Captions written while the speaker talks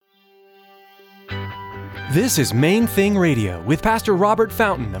This is Main Thing Radio with Pastor Robert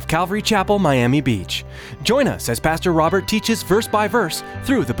Fountain of Calvary Chapel, Miami Beach. Join us as Pastor Robert teaches verse by verse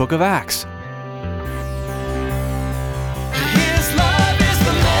through the book of Acts. His love is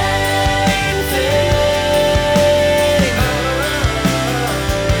the main thing.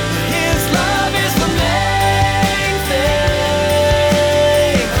 His love is the main thing.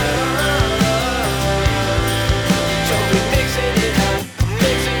 So we're mixing it up,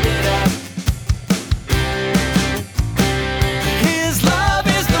 mixing it up. His love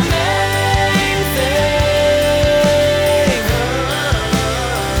is the main thing.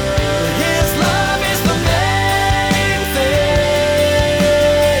 His love is the main thing.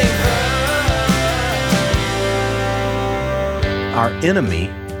 Our enemy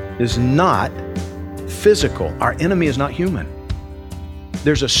is not physical. Our enemy is not human.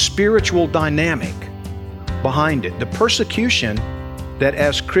 There's a spiritual dynamic behind it. The persecution that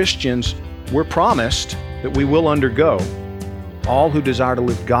as Christians we're promised that we will undergo. All who desire to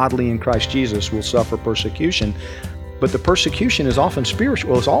live godly in Christ Jesus will suffer persecution. But the persecution is often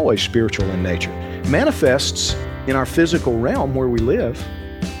spiritual. Well, it's always spiritual in nature. It manifests in our physical realm where we live,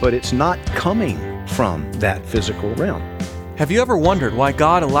 but it's not coming from that physical realm. Have you ever wondered why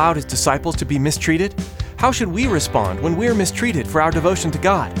God allowed His disciples to be mistreated? How should we respond when we're mistreated for our devotion to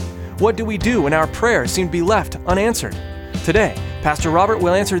God? What do we do when our prayers seem to be left unanswered? Today, Pastor Robert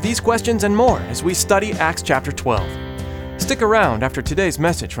will answer these questions and more as we study Acts chapter 12. Stick around after today's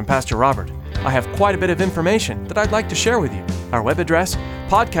message from Pastor Robert. I have quite a bit of information that I'd like to share with you. Our web address,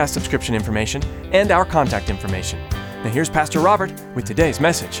 podcast subscription information, and our contact information. Now here's Pastor Robert with today's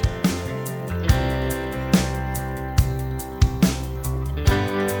message.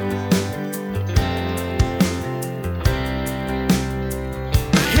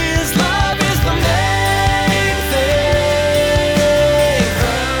 His love is the main thing.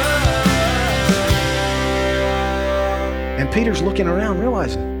 And Peter's looking around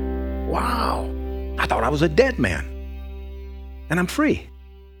realizing, wow, I thought I was a dead man. And I'm free.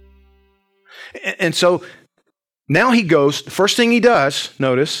 And so now he goes, the first thing he does,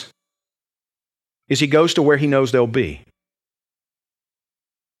 notice, is he goes to where he knows they'll be.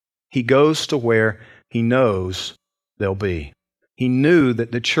 He goes to where he knows they'll be. He knew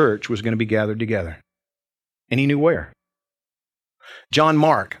that the church was going to be gathered together. And he knew where. John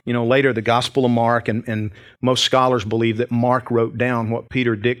Mark, later the Gospel of Mark, and most scholars believe that Mark wrote down what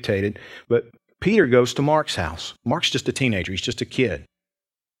Peter dictated, but Peter goes to Mark's house. Mark's just a teenager, he's just a kid.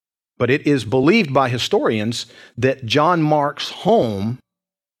 But it is believed by historians that John Mark's home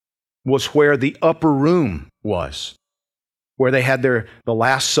was where the upper room was, where they had the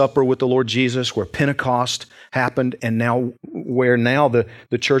Last Supper with the Lord Jesus, where Pentecost happened, and now where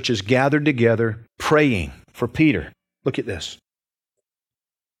the church is gathered together praying for Peter. Look at this.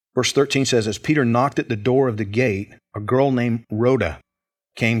 Verse 13 says, as Peter knocked at the door of the gate, a girl named Rhoda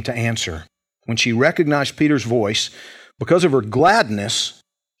came to answer. When she recognized Peter's voice, because of her gladness,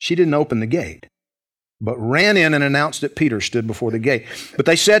 she didn't open the gate, but ran in and announced that Peter stood before the gate. But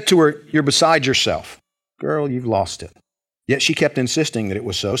they said to her, you're beside yourself. Girl, you've lost it. Yet she kept insisting that it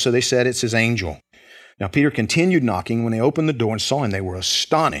was so they said, it's his angel. Now Peter continued knocking. When they opened the door and saw him, they were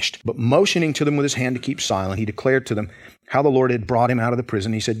astonished. But motioning to them with his hand to keep silent, he declared to them how the Lord had brought him out of the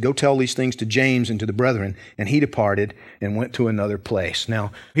prison. He said, go tell these things to James and to the brethren. And he departed and went to another place.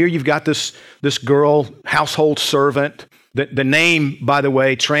 Now, here you've got this girl, household servant. The name, by the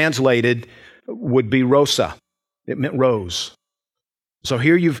way, translated would be Rosa. It meant rose. So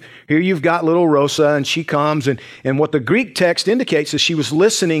here you've got little Rosa, and she comes, and what the Greek text indicates is she was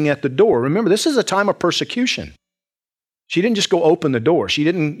listening at the door. Remember, this is a time of persecution. She didn't just go open the door. She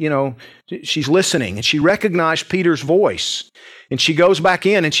didn't, she's listening, and she recognized Peter's voice. And she goes back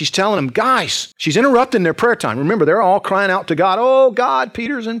in, and she's telling them, guys, she's interrupting their prayer time. Remember, they're all crying out to God, oh, God,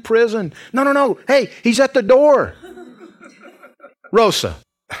 Peter's in prison. No, hey, he's at the door. Rosa,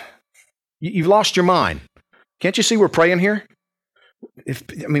 you've lost your mind. Can't you see we're praying here?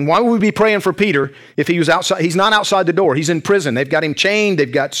 Why would we be praying for Peter if he was outside? He's not outside the door. He's in prison. They've got him chained.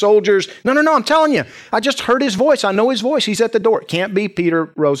 They've got soldiers. No, I'm telling you. I just heard his voice. I know his voice. He's at the door. It can't be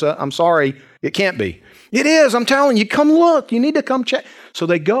Peter, Rosa. I'm sorry. It can't be. It is. I'm telling you. Come look. You need to come check. So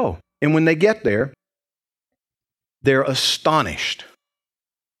they go. And when they get there, they're astonished.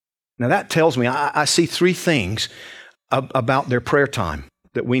 Now that tells me, I see three things about their prayer time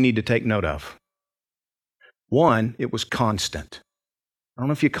that we need to take note of. One, it was constant. I don't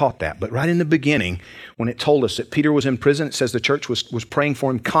know if you caught that, but right in the beginning, when it told us that Peter was in prison, it says the church was praying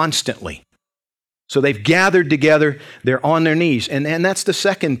for him constantly. So they've gathered together, they're on their knees. And that's the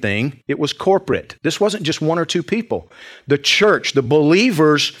second thing. It was corporate. This wasn't just one or two people. The church, the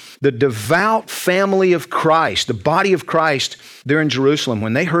believers, the devout family of Christ, the body of Christ, they're in Jerusalem.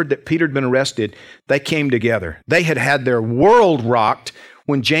 When they heard that Peter had been arrested, they came together. They had had their world rocked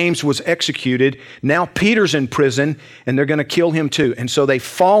when James was executed. Now Peter's in prison, and they're going to kill him too. And so they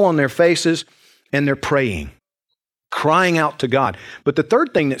fall on their faces, and they're praying, crying out to God. But the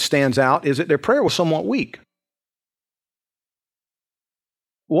third thing that stands out is that their prayer was somewhat weak.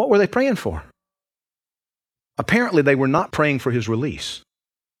 What were they praying for? Apparently, they were not praying for his release.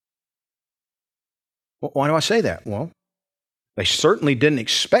 Well, why do I say that? Well, they certainly didn't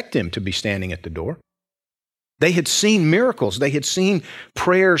expect him to be standing at the door. They had seen miracles. They had seen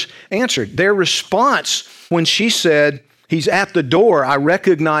prayers answered. Their response when she said, "He's at the door. I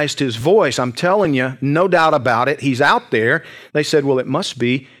recognized his voice. I'm telling you, no doubt about it. He's out there." They said, well, it must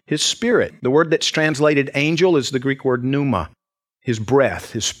be his spirit. The word that's translated angel is the Greek word pneuma, his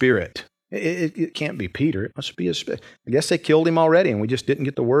breath, his spirit. It can't be Peter. It must be his spirit. I guess they killed him already and we just didn't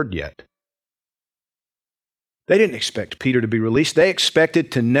get the word yet. They didn't expect Peter to be released. They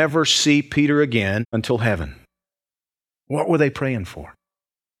expected to never see Peter again until heaven. What were they praying for?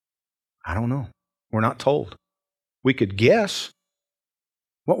 I don't know. We're not told. We could guess.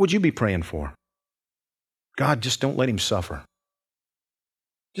 What would you be praying for? God, just don't let him suffer.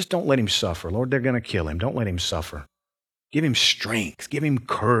 Just don't let him suffer. Lord, they're going to kill him. Don't let him suffer. Give him strength. Give him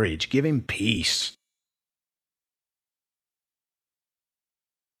courage. Give him peace.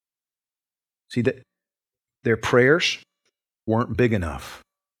 See, that their prayers weren't big enough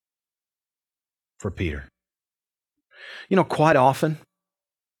for Peter. You know, quite often,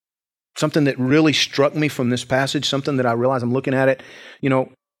 something that really struck me from this passage, something that I realized I'm looking at it, you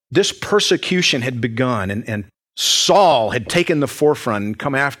know, this persecution had begun and Saul had taken the forefront and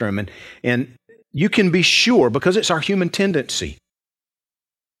come after him. And you can be sure, because it's our human tendency,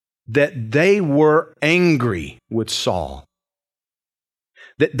 that they were angry with Saul,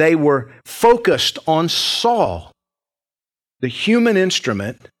 that they were focused on Saul, the human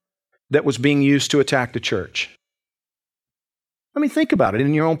instrument that was being used to attack the church. I mean, think about it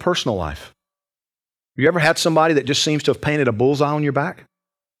in your own personal life. You ever had somebody that just seems to have painted a bullseye on your back?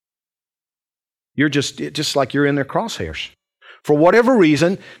 It's just like you're in their crosshairs. For whatever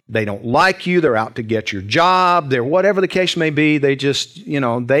reason, they don't like you, they're out to get your job, they're whatever the case may be, they just,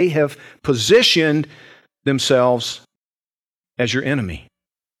 they have positioned themselves as your enemy.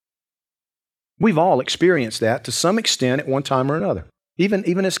 We've all experienced that to some extent at one time or another,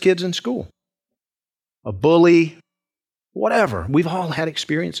 even as kids in school. A bully, whatever. We've all had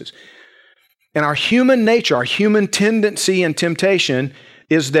experiences. And our human nature, our human tendency and temptation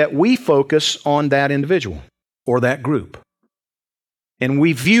is that we focus on that individual or that group. And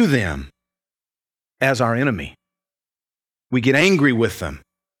we view them as our enemy. We get angry with them.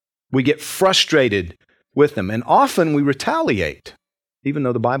 We get frustrated with them. And often we retaliate, even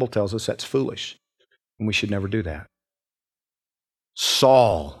though the Bible tells us that's foolish. And we should never do that.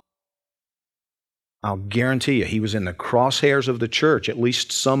 Saul, I'll guarantee you, he was in the crosshairs of the church, at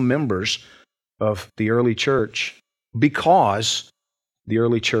least some members of the early church, because the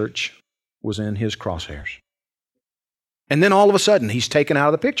early church was in his crosshairs. And then all of a sudden, he's taken out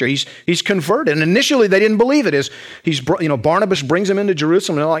of the picture. He's converted. And initially, they didn't believe it. Barnabas brings him into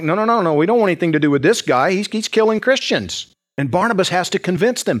Jerusalem, and they're like, no, we don't want anything to do with this guy. He's killing Christians. And Barnabas has to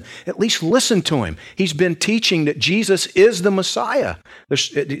convince them, at least listen to him. He's been teaching that Jesus is the Messiah.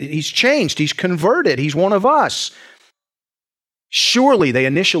 He's changed. He's converted. He's one of us. Surely they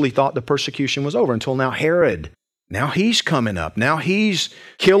initially thought the persecution was over until now Herod. Now he's coming up. Now he's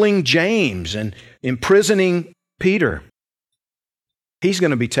killing James and imprisoning Peter. He's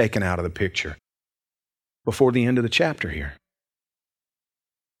going to be taken out of the picture before the end of the chapter here.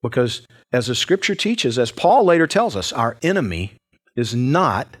 Because as the Scripture teaches, as Paul later tells us, our enemy is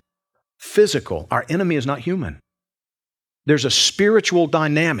not physical. Our enemy is not human. There's a spiritual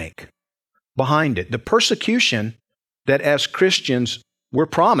dynamic behind it. The persecution that as Christians we're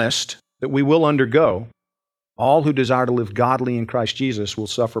promised that we will undergo, all who desire to live godly in Christ Jesus will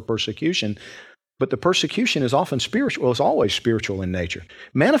suffer persecution. But the persecution is often spiritual. Well, it's always spiritual in nature.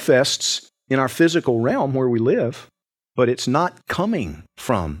 Manifests in our physical realm where we live, but it's not coming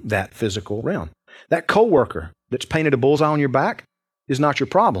from that physical realm. That coworker that's painted a bullseye on your back is not your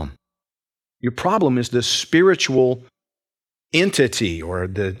problem. Your problem is the spiritual entity or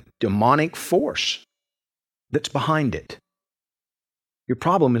the demonic force that's behind it. Your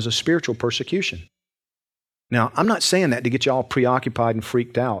problem is a spiritual persecution. Now, I'm not saying that to get you all preoccupied and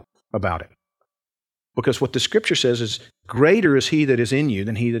freaked out about it. Because what the Scripture says is, greater is He that is in you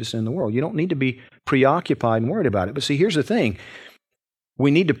than he that is in the world. You don't need to be preoccupied and worried about it. But see, here's the thing.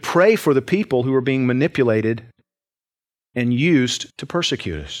 We need to pray for the people who are being manipulated and used to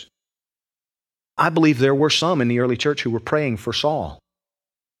persecute us. I believe there were some in the early church who were praying for Saul.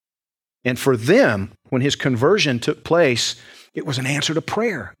 And for them, when his conversion took place, it was an answer to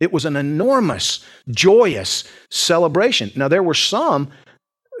prayer. It was an enormous, joyous celebration. Now, there were some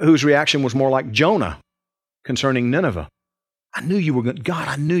whose reaction was more like Jonah concerning Nineveh. I knew you were good. God,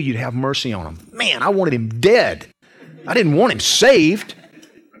 I knew you'd have mercy on him. Man, I wanted him dead. I didn't want him saved.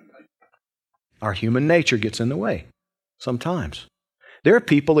 Our human nature gets in the way sometimes. There are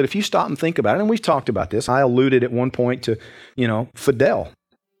people that if you stop and think about it, and we've talked about this, I alluded at one point to, Fidel.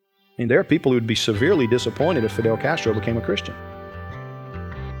 I mean, there are people who would be severely disappointed if Fidel Castro became a Christian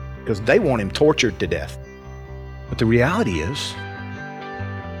because they want him tortured to death. But the reality is,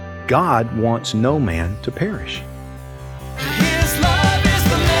 God wants no man to perish. His love is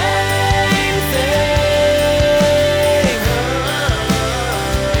the main thing.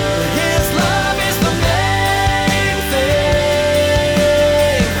 His love is the main thing.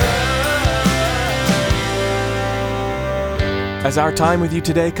 As our time with you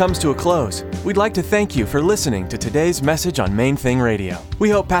today comes to a close, we'd like to thank you for listening to today's message on Main Thing Radio. We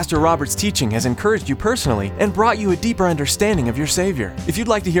hope Pastor Robert's teaching has encouraged you personally and brought you a deeper understanding of your Savior. If you'd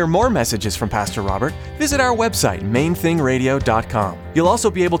like to hear more messages from Pastor Robert, visit our website, mainthingradio.com. You'll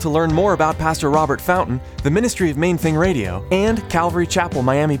also be able to learn more about Pastor Robert Fountain, the ministry of Main Thing Radio, and Calvary Chapel,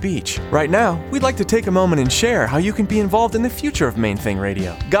 Miami Beach. Right now, we'd like to take a moment and share how you can be involved in the future of Main Thing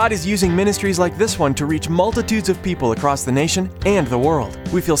Radio. God is using ministries like this one to reach multitudes of people across the nation and the world.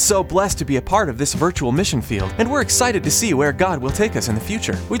 We feel so blessed to be a part of this virtual mission field, and we're excited to see where God will take us in the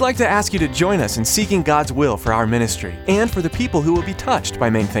future. We'd like to ask you to join us in seeking God's will for our ministry and for the people who will be touched by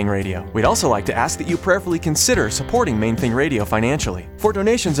Main Thing Radio. We'd also like to ask that you prayerfully consider supporting Main Thing Radio financially. For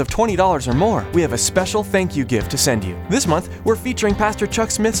donations of $20 or more, we have a special thank you gift to send you. This month, we're featuring Pastor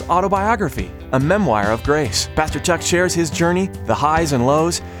Chuck Smith's autobiography, A Memoir of Grace. Pastor Chuck shares his journey, the highs and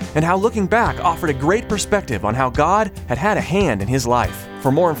lows, and how looking back offered a great perspective on how God had a hand in his life.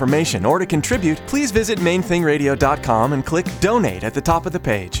 For more information or to contribute, please visit mainthingradio.com and click Donate at the top of the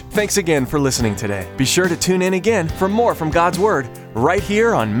page. Thanks again for listening today. Be sure to tune in again for more from God's Word right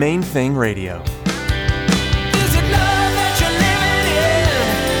here on Main Thing Radio.